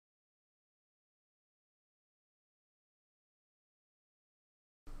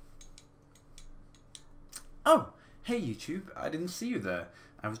Oh, hey YouTube, I didn't see you there.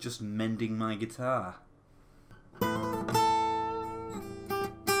 I was just mending my guitar.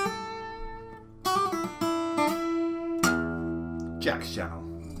 Jack's channel.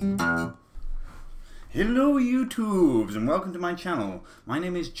 Hello YouTubes and welcome to my channel. My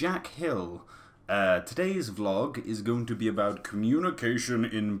name is Jack Hill. Today's vlog is going to be about communication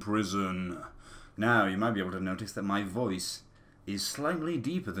in prison. Now, you might be able to notice that my voice is slightly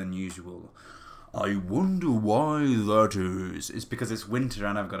deeper than usual. I wonder why that is. It's because it's winter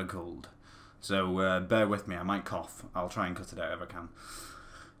and I've got a cold. So bear with me, I might cough. I'll try and cut it out if I can.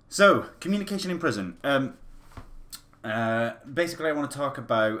 So, communication in prison. Basically I want to talk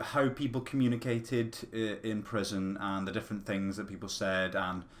about how people communicated in prison and the different things that people said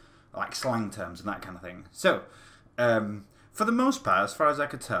and like slang terms and that kind of thing. So, for the most part, as far as I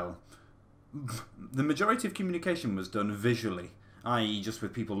could tell, the majority of communication was done visually, i.e. just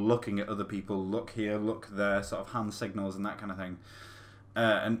with people looking at other people, look here, look there, sort of hand signals and that kind of thing.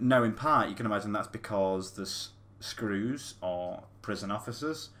 And now in part you can imagine that's because the screws or prison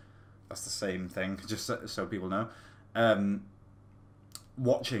officers, that's the same thing, just so people know,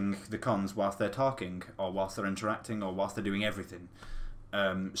 watching the cons whilst they're talking or whilst they're interacting or whilst they're doing everything.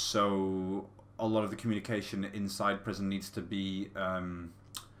 So a lot of the communication inside prison needs to be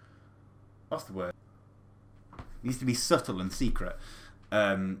what's the word? It needs to be subtle and secret,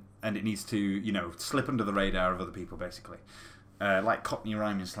 and it needs to, you know, slip under the radar of other people, basically. Like Cockney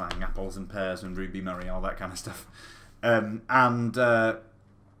rhyming slang, apples and pears and Ruby Murray, all that kind of stuff. And a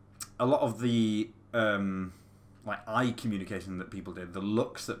lot of the like eye communication that people did, the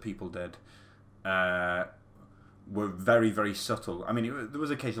looks that people did, were very, very subtle. I mean, there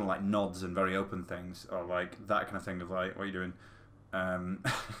was occasional like nods and very open things, or like that kind of thing of like, what are you doing?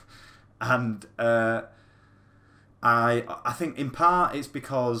 And I think in part it's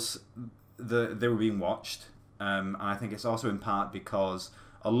because they were being watched, and I think it's also in part because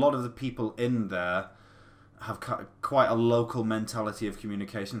a lot of the people in there have quite a local mentality of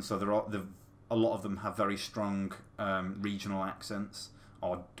communication. So a lot of them have very strong regional accents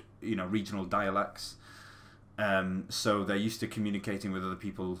or, you know, regional dialects. So they're used to communicating with other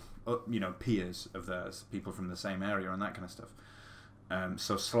people, you know, peers of theirs, people from the same area and that kind of stuff.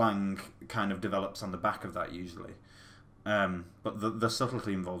 So slang kind of develops on the back of that usually. But the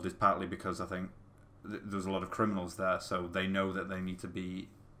subtlety involved is partly because I think there's a lot of criminals there, so they know that they need to be,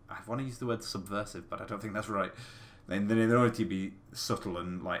 I want to use the word subversive, but I don't think that's right. They need to be subtle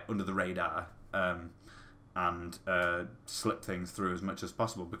and like under the radar, and slip things through as much as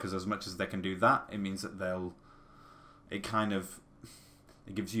possible, because as much as they can do that, it means that it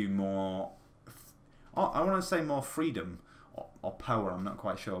gives you more, I want to say more freedom or power, I'm not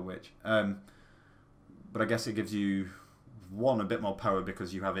quite sure which, but I guess it gives you, one, a bit more power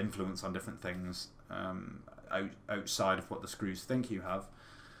because you have influence on different things outside of what the screws think you have.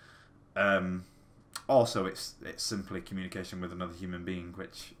 Also, it's simply communication with another human being,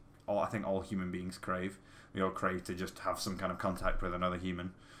 which I think all human beings crave. We all crave to just have some kind of contact with another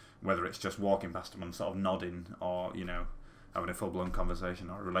human, whether it's just walking past them and sort of nodding, or, you know, having a full-blown conversation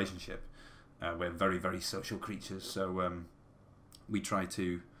or a relationship. We're very, very social creatures, so we try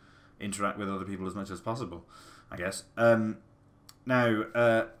to interact with other people as much as possible, I guess.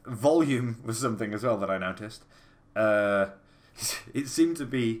 Now, volume was something as well that I noticed. It seemed to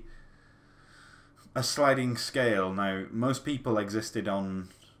be a sliding scale. Now, most people existed on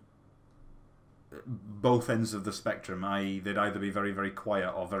both ends of the spectrum, i.e. they'd either be very, very quiet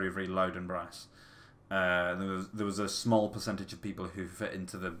or very, very loud and brass. There was a small percentage of people who fit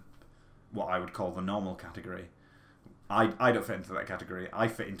into what I would call the normal category. I don't fit into that category. I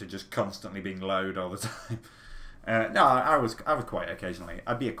fit into just constantly being loud all the time. No, I was quiet occasionally.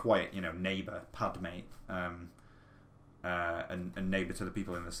 I'd be a quiet, you know, neighbour, pad mate, and neighbour to the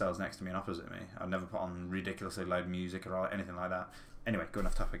people in the cells next to me and opposite me. I'd never put on ridiculously loud music or anything like that. Anyway, going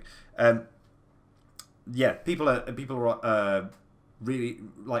off topic. Yeah, people are really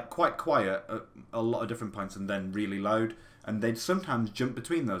like quite quiet at a lot of different points, and then really loud, and they'd sometimes jump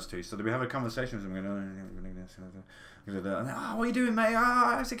between those two. So they'd be having a conversation with them, going, oh, what are you doing, mate?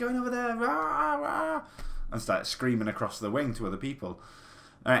 Ah, how's it going over there? Ah, and start screaming across the wing to other people.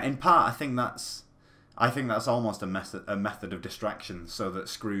 In part, I think that's almost a method of distraction, so that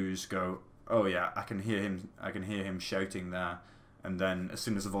screws go, oh yeah, I can hear him shouting there, and then as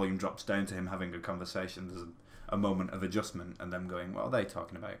soon as the volume drops down to him having a conversation, there's a moment of adjustment, and them going, what are they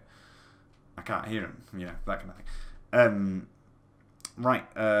talking about? I can't hear him, you know, that kind of thing.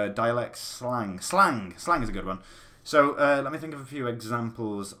 Right, dialect, slang is a good one. So let me think of a few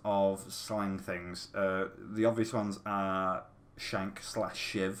examples of slang things. The obvious ones are shank /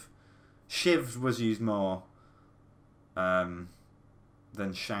 shiv. Shiv was used more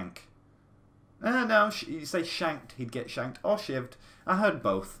than shank. No, you say shanked, he'd get shanked or shivved. I heard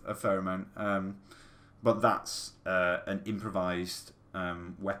both a fair amount. But that's an improvised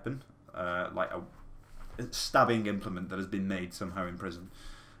weapon, like a stabbing implement that has been made somehow in prison.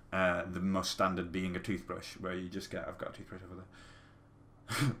 The most standard being a toothbrush, where you just get... I've got a toothbrush over there.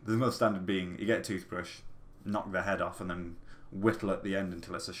 The most standard being you get a toothbrush, knock the head off, and then whittle at the end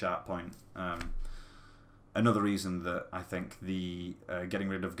until it's a sharp point. Another reason that I think the getting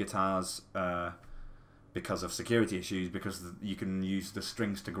rid of guitars because of security issues, because you can use the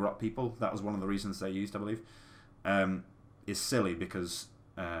strings to garrote people, that was one of the reasons they used, I believe, is silly, because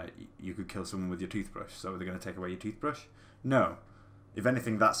you could kill someone with your toothbrush. So they're going to take away your toothbrush? No. If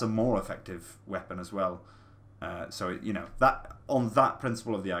anything, that's a more effective weapon as well. So, you know, that on that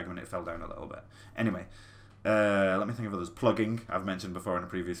principle of the argument, it fell down a little bit. Anyway, let me think of others. Plugging, I've mentioned before in a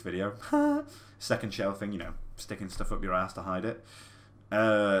previous video. Second shelving, you know, sticking stuff up your ass to hide it.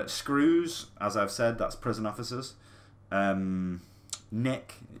 Screws, as I've said, that's prison officers.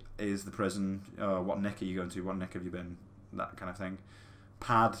 Nick is the prison. What nick are you going to? What nick have you been? That kind of thing.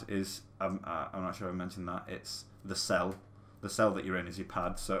 Pad is, I'm not sure I mentioned that, it's the cell. The cell that you're in is your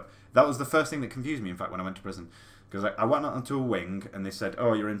pad. So that was the first thing that confused me, in fact, when I went to prison. Because I went onto a wing and they said,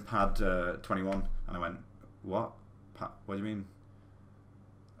 oh, you're in pad 21. And I went, what? What do you mean?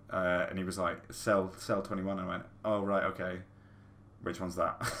 And he was like, cell 21. And I went, oh, right, okay. Which one's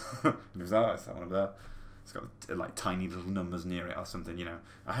that? And he was like, oh, it's that one up there. It's got like tiny little numbers near it or something, you know.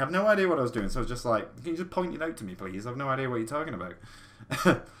 I have no idea what I was doing, so I was just like, can you just point it out to me, please? I have no idea what you're talking about.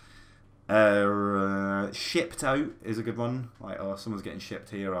 Shipped out is a good one. Like, oh, someone's getting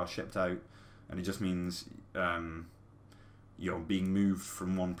shipped here or shipped out. And it just means you're being moved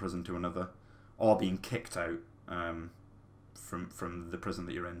from one prison to another. Or being kicked out from the prison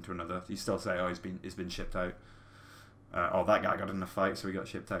that you're in to another. You still say, oh, he's been shipped out. Oh, that guy got in a fight, so he got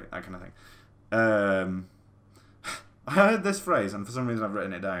shipped out. That kind of thing. I heard this phrase, and for some reason I've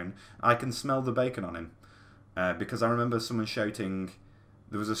written it down. I can smell the bacon on him. Because I remember someone shouting,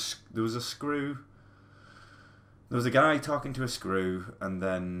 there was a screw. There was a guy talking to a screw, and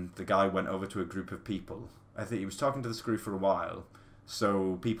then the guy went over to a group of people. I think he was talking to the screw for a while,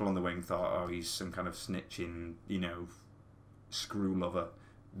 so people on the wing thought, oh, he's some kind of snitching, you know, screw lover,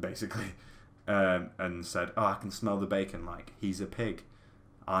 basically. And said, oh, I can smell the bacon, like, he's a pig.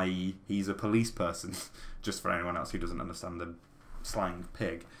 I.e., he's a police person, just for anyone else who doesn't understand the slang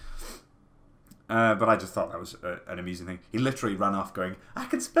pig. But I just thought that was an amusing thing. He literally ran off going, I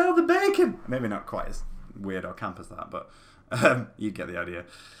can smell the bacon! Maybe not quite as weird or camp as that, but you get the idea.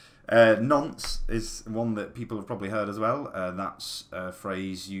 Nonce is one that people have probably heard as well. That's a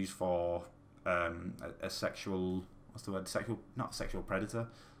phrase used for a sexual... What's the word? Not sexual predator.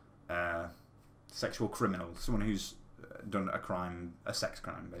 Sexual criminal. Someone who's done a crime, a sex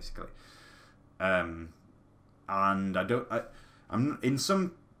crime, basically. And I'm in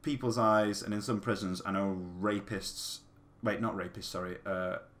some people's eyes and in some prisons, I know rapists... Wait, not rapists, sorry.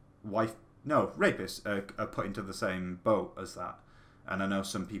 Rapists are put into the same boat as that. And I know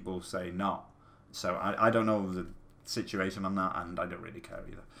some people say not. So I don't know the situation on that, and I don't really care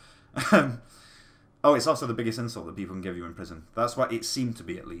either. Oh, it's also the biggest insult that people can give you in prison. That's what it seemed to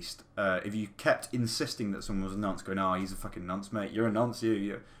be, at least. If you kept insisting that someone was a nonce, going, oh, he's a fucking nonce, mate, you're a nonce,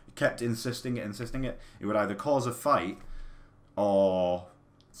 you kept insisting it would either cause a fight, or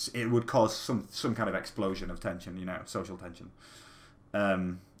it would cause some kind of explosion of tension, you know, social tension.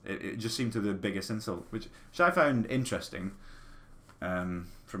 It just seemed to be the biggest insult, which I found interesting,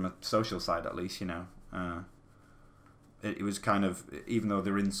 from a social side at least, you know. It was kind of, even though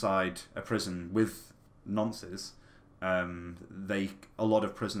they're inside a prison with nonces, a lot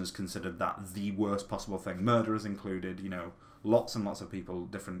of prisoners considered that the worst possible thing. Murderers included, you know, lots and lots of people,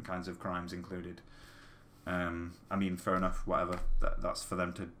 different kinds of crimes included. I mean, fair enough, whatever. That's for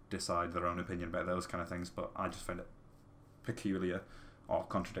them to decide their own opinion about those kind of things, but I just find it peculiar or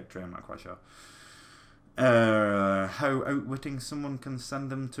contradictory, I'm not quite sure. How outwitting someone can send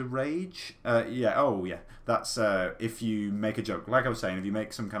them to rage. Yeah. That's if you make a joke. Like I was saying, if you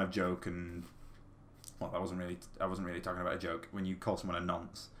make some kind of joke and... Well, I wasn't really talking about a joke. When you call someone a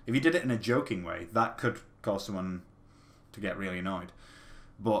nonce. If you did it in a joking way, that could cause someone to get really annoyed.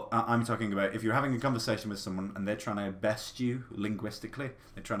 But I'm talking about if you're having a conversation with someone and they're trying to best you linguistically,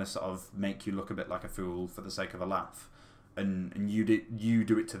 they're trying to sort of make you look a bit like a fool for the sake of a laugh, and you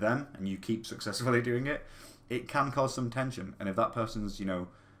do it to them and you keep successfully doing it, it can cause some tension. And if that person's, you know,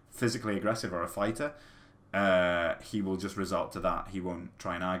 physically aggressive or a fighter, he will just resort to that. He won't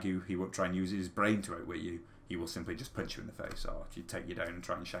try and argue. He won't try and use his brain to outwit you. He will simply just punch you in the face, or if you take you down and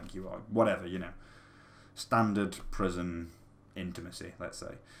try and shank you, or whatever, you know. standard prison intimacy, let's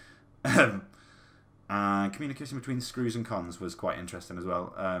say. Communication between screws and cons was quite interesting as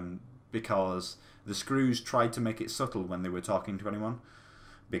well, because the screws tried to make it subtle when they were talking to anyone,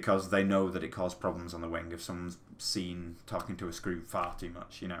 because they know that it caused problems on the wing if someone's seen talking to a screw far too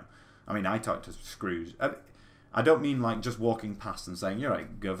much, you know. I mean, I talk to screws. I don't mean like just walking past and saying, "You're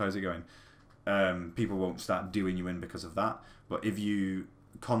right, Gov, how's it going?" People won't start doing you in because of that. But if you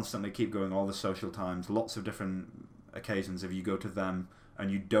constantly keep going all the social times, lots of different occasions, if you go to them and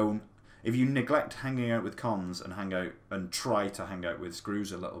you don't, if you neglect hanging out with cons and hang out and try to hang out with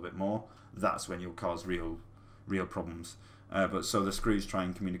screws a little bit more, that's when you'll cause real problems. But so the screws try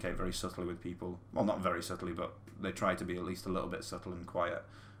and communicate very subtly with people. Well, not very subtly, but they try to be at least a little bit subtle and quiet.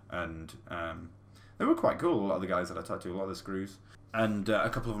 And they were quite cool, a lot of the guys that I talked to, a lot of the screws. And a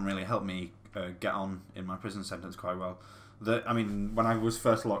couple of them really helped me get on in my prison sentence quite well. I mean, when I was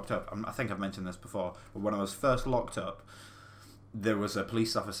first locked up, I think I've mentioned this before, but when I was first locked up, there was a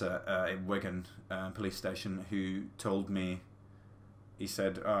police officer in Wigan police station who told me, he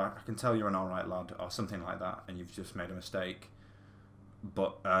said, "I can tell you're an alright lad," or something like that, and you've just made a mistake.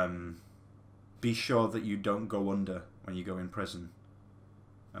 But be sure that you don't go under when you go in prison.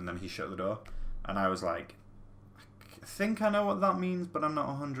 And then he shut the door. And I was like, I think I know what that means, but I'm not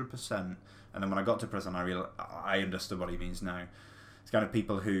 100%. And then when I got to prison, I understood what he means now. It's kind of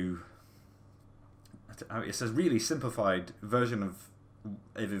people who... It's a really simplified version of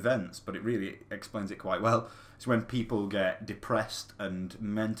events, but it really explains it quite well. It's when people get depressed and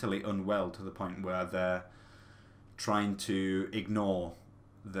mentally unwell to the point where they're trying to ignore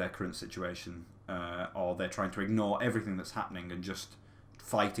their current situation, or they're trying to ignore everything that's happening and just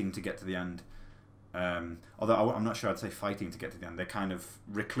fighting to get to the end. Although I'm not sure I'd say fighting to get to the end. They're kind of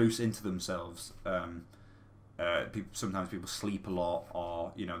recluse into themselves. Sometimes people sleep a lot,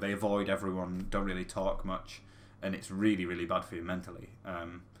 or you know, they avoid everyone, don't really talk much, and it's really, really bad for you mentally.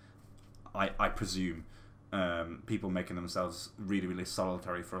 I presume people making themselves really, really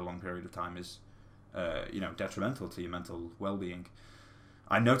solitary for a long period of time is, detrimental to your mental well-being.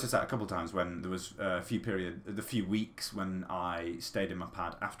 I noticed that a couple of times when there was the few weeks when I stayed in my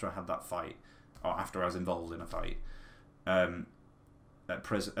pad after I had that fight, or after I was involved in a fight at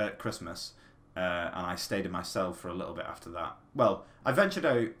Christmas. And I stayed in my cell for a little bit after that. Well, I ventured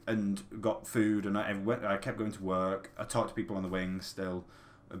out and got food, and I kept going to work. I talked to people on the wing still,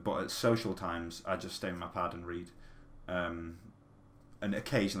 but at social times, I just stay in my pad and read, and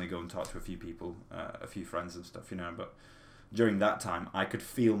occasionally go and talk to a few people, a few friends and stuff, you know. But during that time, I could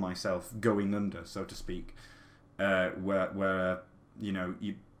feel myself going under, so to speak, where you know,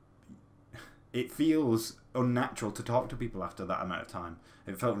 it feels unnatural to talk to people after that amount of time.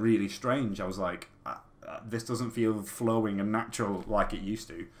 It felt really strange. I was like, this doesn't feel flowing and natural like it used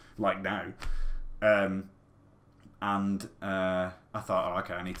to, like now. And I thought, oh,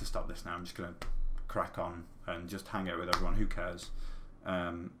 okay, I need to stop this now. I'm just going to crack on and just hang out with everyone. Who cares?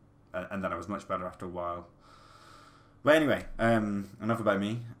 And then I was much better after a while. But anyway, enough about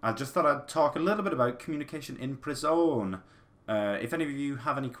me. I just thought I'd talk a little bit about communication in prison. If any of you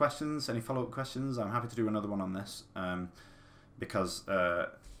have any questions, any follow-up questions, I'm happy to do another one on this, because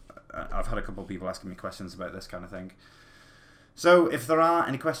I've had a couple of people asking me questions about this kind of thing. So if there are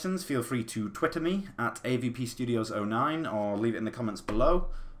any questions, feel free to Twitter me at avpstudios09 or leave it in the comments below.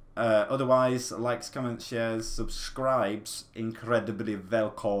 Otherwise, likes, comments, shares, subscribes, incredibly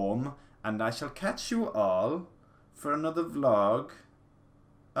welcome, and I shall catch you all for another vlog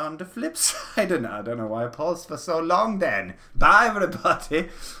on the flip side. I don't know why I paused for so long then. Bye everybody.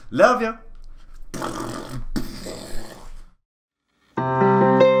 Love you.